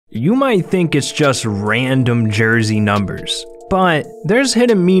You might think it's just random jersey numbers, but there's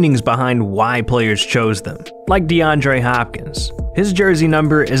hidden meanings behind why players chose them. Like DeAndre Hopkins. His jersey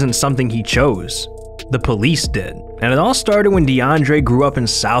number isn't something he chose. The police did. And it all started when DeAndre grew up in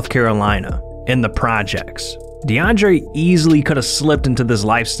South Carolina, in the projects. DeAndre easily could have slipped into this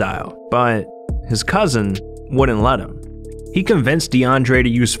lifestyle, but his cousin wouldn't let him. He convinced DeAndre to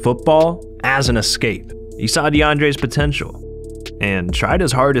use football as an escape. He saw DeAndre's potential and tried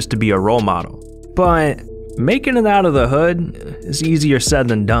his hardest to be a role model. But making it out of the hood is easier said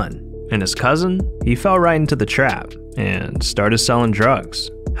than done. And his cousin, he fell right into the trap and started selling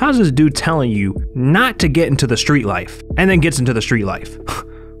drugs. How's this dude telling you not to get into the street life and then gets into the street life?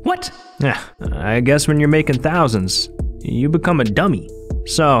 What? Yeah, I guess when you're making thousands, you become a dummy.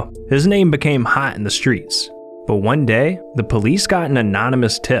 So his name became hot in the streets. But one day, the police got an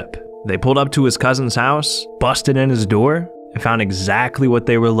anonymous tip. They pulled up to his cousin's house, busted in his door, and found exactly what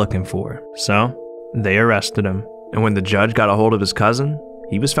they were looking for. So they arrested him. And when the judge got a hold of his cousin,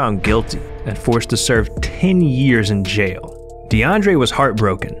 he was found guilty and forced to serve 10 years in jail. DeAndre was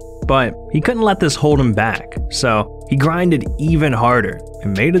heartbroken, but he couldn't let this hold him back. So he grinded even harder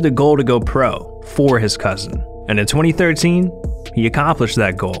and made it a goal to go pro for his cousin. And in 2013, he accomplished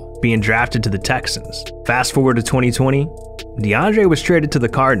that goal, being drafted to the Texans. Fast forward to 2020, DeAndre was traded to the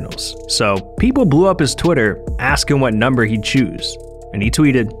Cardinals. So people blew up his Twitter asking what number he'd choose. And he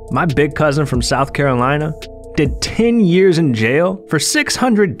tweeted, "My big cousin from South Carolina did 10 years in jail for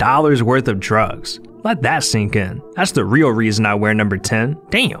 $600 worth of drugs. Let that sink in. That's the real reason I wear number 10.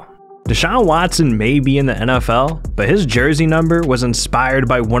 Damn." Deshaun Watson may be in the NFL, but his jersey number was inspired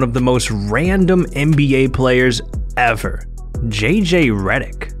by one of the most random NBA players ever, JJ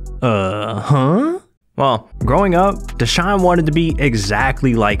Redick. Well, growing up, Deshaun wanted to be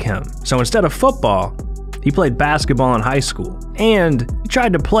exactly like him. So instead of football, he played basketball in high school, and he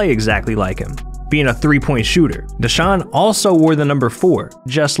tried to play exactly like him, being a three-point shooter. Deshaun also wore the number 4,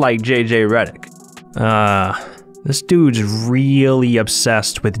 just like JJ Redick. This dude's really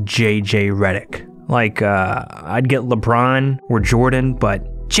obsessed with JJ Redick. Like, I'd get LeBron or Jordan,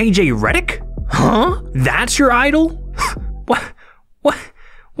 but JJ Redick? Huh? That's your idol? What?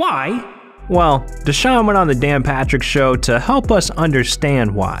 Why? Well, Deshaun went on the Dan Patrick Show to help us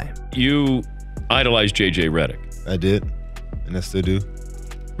understand why. You idolized JJ Redick. I did, and I still do.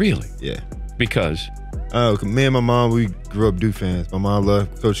 Really? Yeah. Because? Me and my mom, we grew up Duke fans. My mom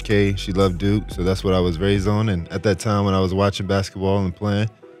loved Coach K. She loved Duke, so that's what I was raised on. And at that time when I was watching basketball and playing,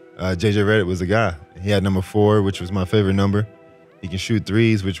 JJ Redick was the guy. He had number 4, which was my favorite number. He can shoot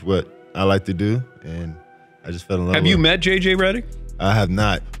threes, which is what I like to do, and I just fell in love with him. Have you met JJ Redick? I have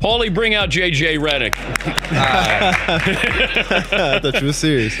not. Paulie, bring out JJ Redick. I thought you were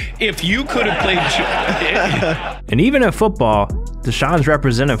serious. If you could have played... And even in football, Deshaun's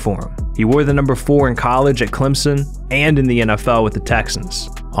represented for him. He wore the number 4 in college at Clemson and in the NFL with the Texans.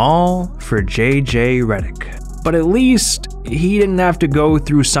 All for JJ Redick. But at least he didn't have to go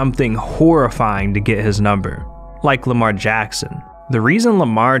through something horrifying to get his number, like Lamar Jackson. The reason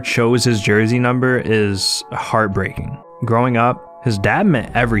Lamar chose his jersey number is heartbreaking. Growing up, his dad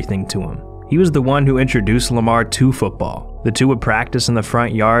meant everything to him. He was the one who introduced Lamar to football. The two would practice in the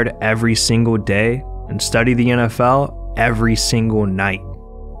front yard every single day and study the NFL every single night.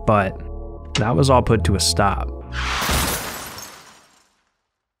 But that was all put to a stop.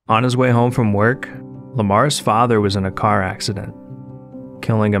 On his way home from work, Lamar's father was in a car accident,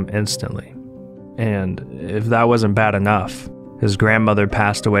 killing him instantly. And if that wasn't bad enough, his grandmother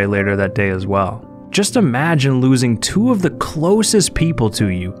passed away later that day as well. Just imagine losing 2 of the closest people to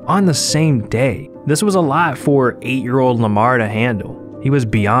you on the same day. This was a lot for 8-year-old Lamar to handle. He was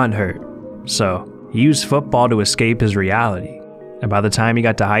beyond hurt. So he used football to escape his reality. And by the time he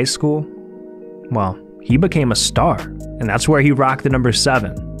got to high school, well, he became a star. And that's where he rocked the number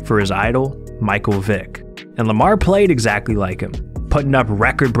 7 for his idol, Michael Vick. And Lamar played exactly like him, putting up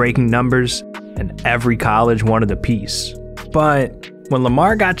record-breaking numbers, and every college wanted a piece. But when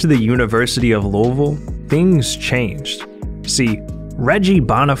Lamar got to the University of Louisville, things changed. See, Reggie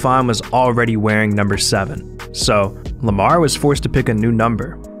Bonifant was already wearing number 7, so Lamar was forced to pick a new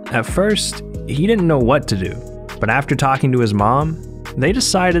number. At first, he didn't know what to do, but after talking to his mom, they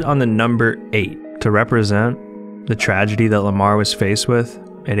decided on the number 8 to represent the tragedy that Lamar was faced with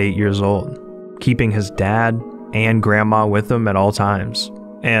at 8 years old, keeping his dad and grandma with him at all times.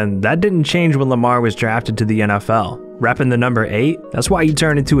 And that didn't change when Lamar was drafted to the NFL. Repping the number 8, that's why he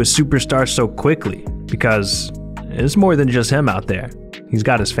turned into a superstar so quickly, because it's more than just him out there. He's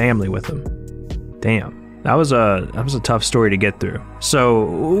got his family with him. Damn. That was a tough story to get through. So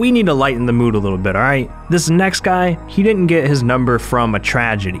we need to lighten the mood a little bit, all right? This next guy, he didn't get his number from a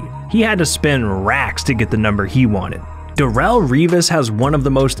tragedy. He had to spend racks to get the number he wanted. Darrelle Revis has one of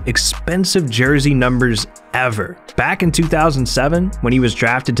the most expensive jersey numbers ever. Back in 2007, when he was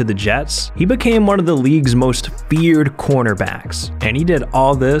drafted to the Jets, he became one of the league's most feared cornerbacks. And he did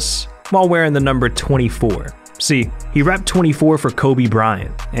all this while wearing the number 24. See, he repped 24 for Kobe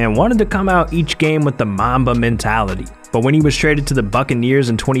Bryant and wanted to come out each game with the Mamba mentality. But when he was traded to the Buccaneers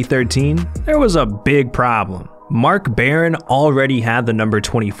in 2013, there was a big problem. Mark Barron already had the number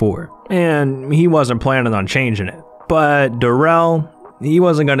 24, and he wasn't planning on changing it. But Darrelle, he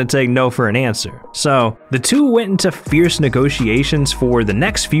wasn't going to take no for an answer. So the two went into fierce negotiations for the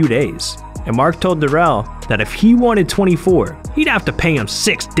next few days. And Mark told Darrelle that if he wanted 24, he'd have to pay him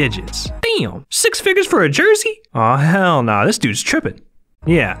 6 digits. Damn, 6 figures for a jersey? Oh hell nah, this dude's tripping.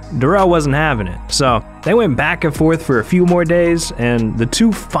 Yeah, Darrelle wasn't having it. So they went back and forth for a few more days, and the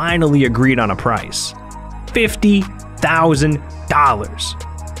two finally agreed on a price.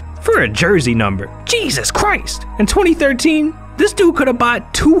 $50,000. For a jersey number. Jesus Christ! In 2013, this dude could have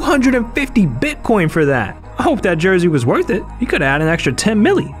bought 250 Bitcoin for that. I hope that jersey was worth it. He could have had an extra 10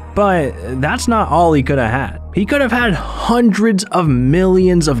 milli. But that's not all he could have had. He could have had hundreds of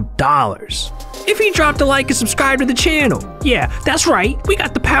millions of dollars. If he dropped a like and subscribe to the channel. Yeah, that's right. We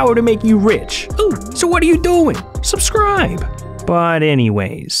got the power to make you rich. Ooh, so what are you doing? Subscribe. But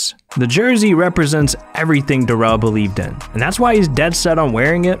anyways, the jersey represents everything Darrelle believed in, and that's why he's dead set on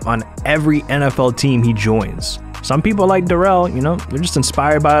wearing it on every NFL team he joins. Some people like Darrelle, they're just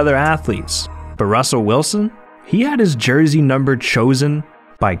inspired by other athletes. But Russell Wilson, he had his jersey number chosen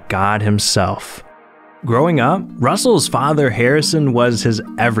by God himself. Growing up, Russell's father Harrison was his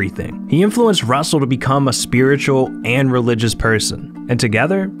everything. He influenced Russell to become a spiritual and religious person, and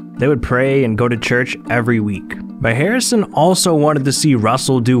together, they would pray and go to church every week. But Harrison also wanted to see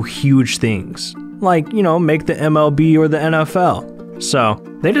Russell do huge things, like, make the MLB or the NFL. So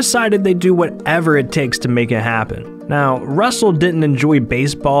they decided they'd do whatever it takes to make it happen. Now, Russell didn't enjoy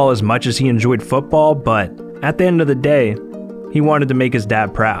baseball as much as he enjoyed football, but at the end of the day, he wanted to make his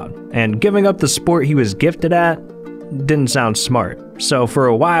dad proud. And giving up the sport he was gifted at didn't sound smart. So for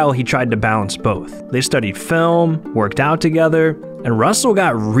a while, he tried to balance both. They studied film, worked out together, and Russell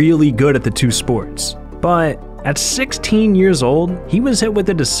got really good at the two sports. But at 16 years old, he was hit with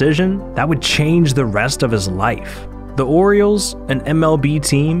a decision that would change the rest of his life. The Orioles, an MLB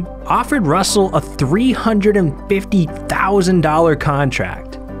team, offered Russell a $350,000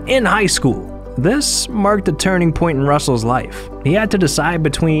 contract in high school. This marked a turning point in Russell's life. He had to decide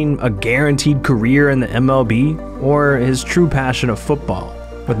between a guaranteed career in the MLB or his true passion of football.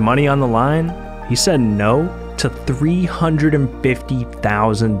 With money on the line, he said no to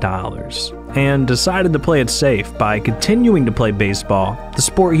 $350,000 and decided to play it safe by continuing to play baseball, the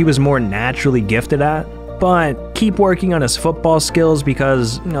sport he was more naturally gifted at, but keep working on his football skills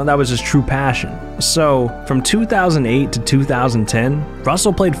because, that was his true passion. So, from 2008 to 2010,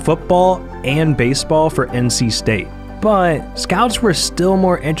 Russell played football and baseball for NC State. But scouts were still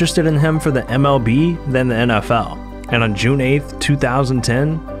more interested in him for the MLB than the NFL. And on June 8th,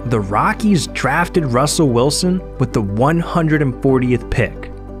 2010, the Rockies drafted Russell Wilson with the 140th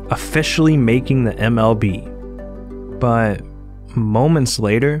pick, officially making the MLB. But moments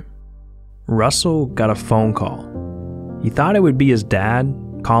later, Russell got a phone call. He thought it would be his dad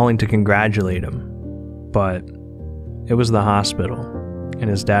calling to congratulate him, but it was the hospital, and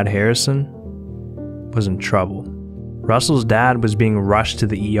his dad Harrison was in trouble. Russell's dad was being rushed to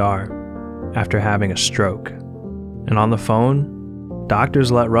the ER after having a stroke, and on the phone,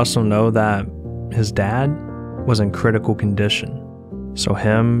 doctors let Russell know that his dad was in critical condition. So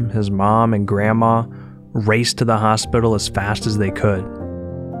him, his mom, and grandma raced to the hospital as fast as they could.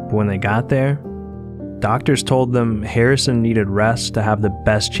 But when they got there, doctors told them Harrison needed rest to have the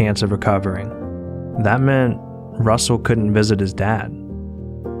best chance of recovering. That meant Russell couldn't visit his dad.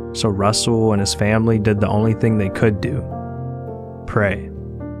 So Russell and his family did the only thing they could do: pray.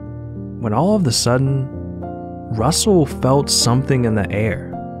 When all of a sudden, Russell felt something in the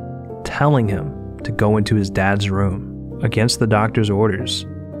air, telling him to go into his dad's room against the doctor's orders.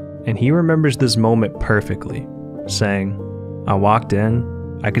 And he remembers this moment perfectly, saying, "I walked in,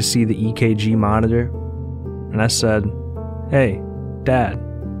 I could see the EKG monitor, and I said, 'Hey, Dad,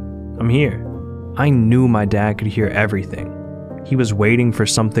 I'm here.' I knew my dad could hear everything. He was waiting for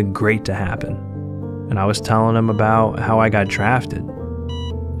something great to happen. And I was telling him about how I got drafted.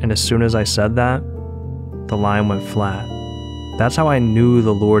 And as soon as I said that, the line went flat. That's how I knew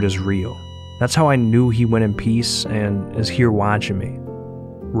the Lord is real. That's how I knew he went in peace and is here watching me.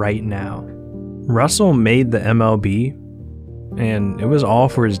 Right now." Russell made the MLB, and it was all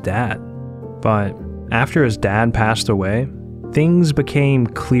for his dad. But after his dad passed away, things became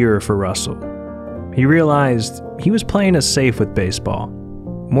clearer for Russell. He realized he was playing it safe with baseball.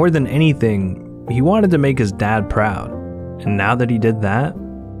 More than anything, he wanted to make his dad proud. And now that he did that,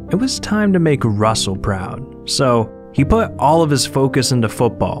 it was time to make Russell proud. So he put all of his focus into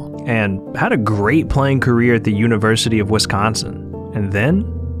football and had a great playing career at the University of Wisconsin. And then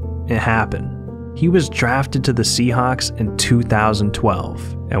it happened. He was drafted to the Seahawks in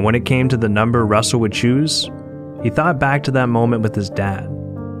 2012. And when it came to the number Russell would choose, he thought back to that moment with his dad.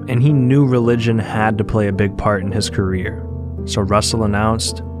 And he knew religion had to play a big part in his career. So Russell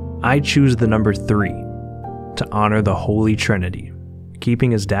announced, "I choose the number 3 to honor the Holy Trinity,"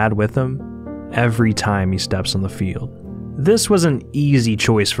 keeping his dad with him every time he steps on the field. This was an easy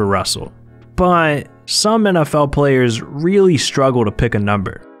choice for Russell, but some NFL players really struggle to pick a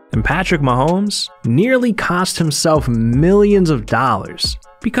number. And Patrick Mahomes nearly cost himself millions of dollars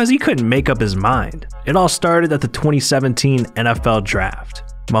because he couldn't make up his mind. It all started at the 2017 NFL Draft.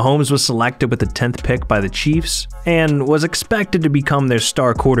 Mahomes was selected with the 10th pick by the Chiefs and was expected to become their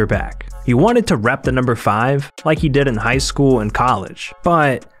star quarterback. He wanted to rep the number 5 like he did in high school and college,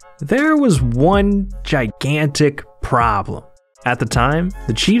 but there was one gigantic problem. At the time,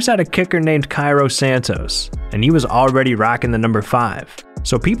 the Chiefs had a kicker named Cairo Santos, and he was already rocking the number 5.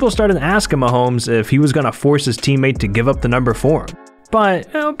 So people started asking Mahomes if he was going to force his teammate to give up the number for him.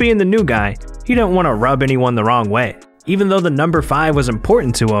 But, being the new guy, he didn't want to rub anyone the wrong way. Even though the number 5 was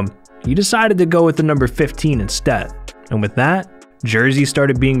important to him, he decided to go with the number 15 instead. And with that, jerseys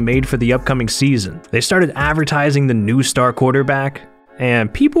started being made for the upcoming season. They started advertising the new star quarterback,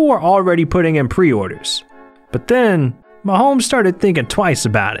 and people were already putting in pre-orders. But then, Mahomes started thinking twice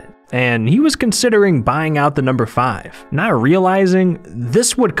about it, and he was considering buying out the number 5, not realizing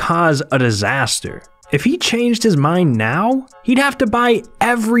this would cause a disaster. If he changed his mind now, he'd have to buy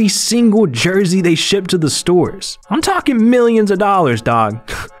every single jersey they ship to the stores. I'm talking millions of dollars, dog.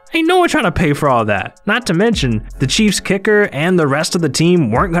 Ain't no one trying to pay for all that. Not to mention, the Chiefs kicker and the rest of the team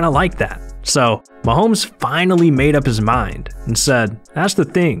weren't gonna like that. So, Mahomes finally made up his mind and said, "That's the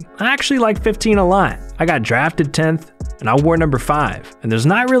thing, I actually like 15 a lot. I got drafted 10th and I wore number 5. And there's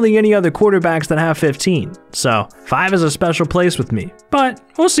not really any other quarterbacks that have 15. So, 5 is a special place with me. But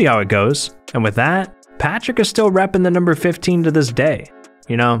we'll see how it goes." And with that, Patrick is still repping the number 15 to this day.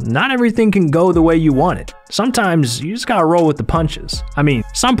 Not everything can go the way you want it. Sometimes you just gotta roll with the punches. I mean,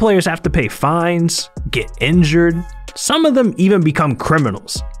 some players have to pay fines, get injured. Some of them even become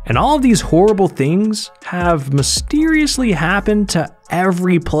criminals. And all of these horrible things have mysteriously happened to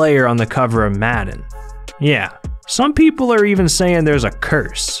every player on the cover of Madden. Yeah, some people are even saying there's a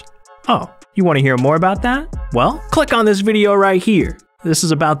curse. Oh, you want to hear more about that? Well, click on this video right here. This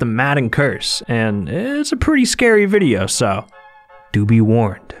is about the Madden curse, and it's a pretty scary video, so do be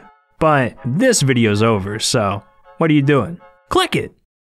warned. But this video's over, so what are you doing? Click it!